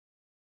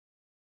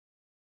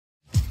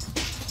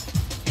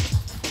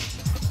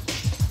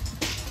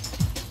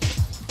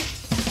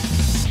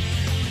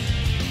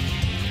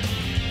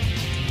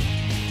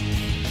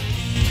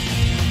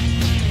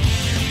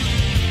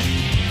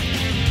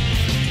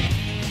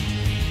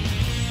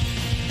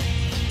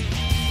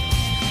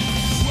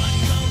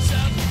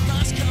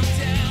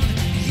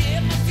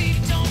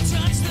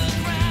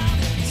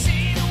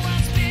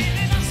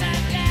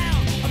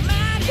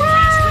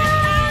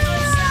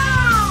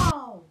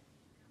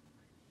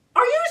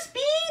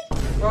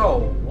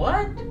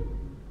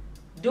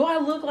Do I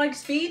look like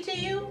Speed to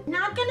you?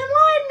 Not gonna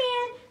lie,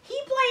 man. He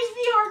plays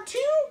VR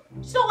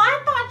too, so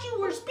I thought you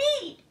were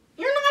Speed.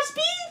 You're not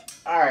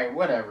Speed? Alright,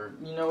 whatever.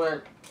 You know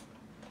what?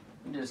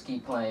 Just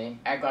keep playing.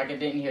 Act like I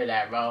didn't hear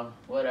that, bro.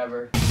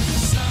 Whatever.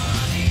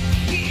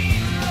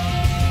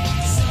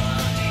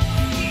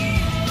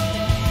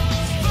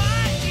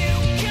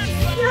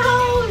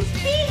 Yo,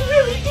 Speed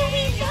really do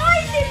be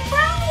vibing,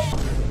 bro.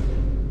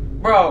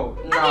 Bro,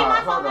 Okay, nah, my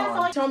hold fault, my on.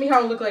 fault. Tell me how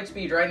I look like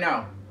Speed right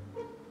now.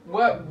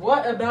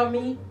 What about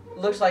me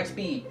looks like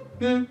Speed?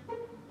 We're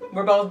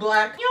both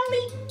black. You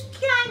only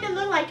kinda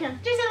look like him.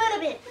 Just a little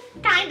bit.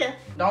 Kinda.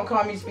 Don't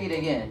call me Speed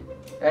again.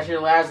 That's your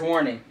last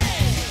warning.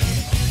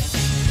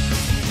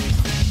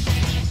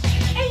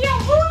 Hey, yo,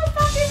 who the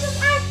fuck is this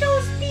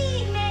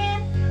IShowSpeed,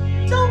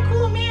 man? So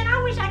cool, man.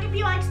 I wish I could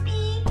be like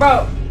Speed.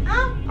 Bro.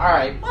 Huh?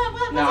 Alright.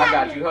 What's No, I got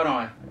happening? you. Hold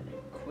on.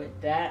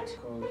 Quit that.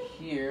 Go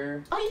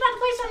here. Oh, you about to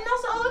play something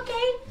else? Oh,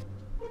 okay.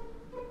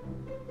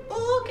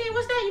 Oh, okay.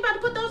 What's that? You about to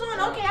put those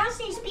on? Okay, I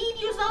seen Speed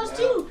use those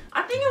too.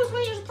 I think it was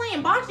when you was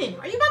playing boxing.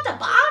 Are you about to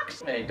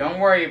box? Hey, don't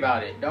worry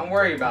about it. Don't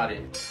worry about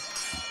it.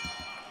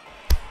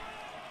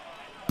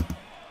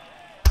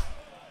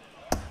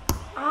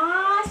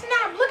 Ah,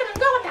 snap. Look at him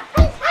go with the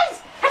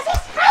ice. That's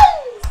his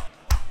hands.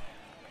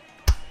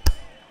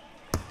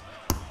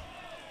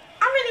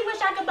 I really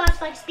wish I could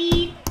box like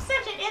Speed.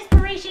 Such an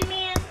inspiration,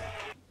 man.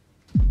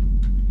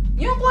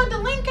 You unplugged the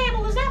link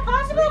cable. Is that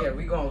possible? Yeah,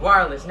 we going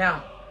wireless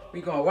now.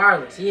 We going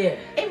wireless, yeah.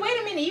 Hey,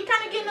 wait a minute. You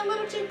kind of getting a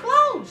little too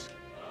close.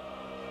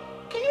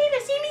 Can you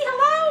even see me?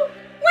 Hello?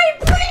 Wait,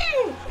 please.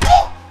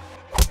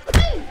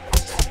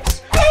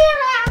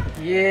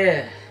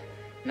 Yeah.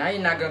 Now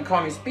you're not gonna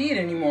call me Speed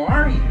anymore,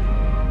 are you?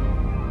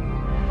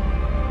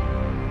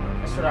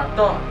 That's what I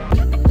thought.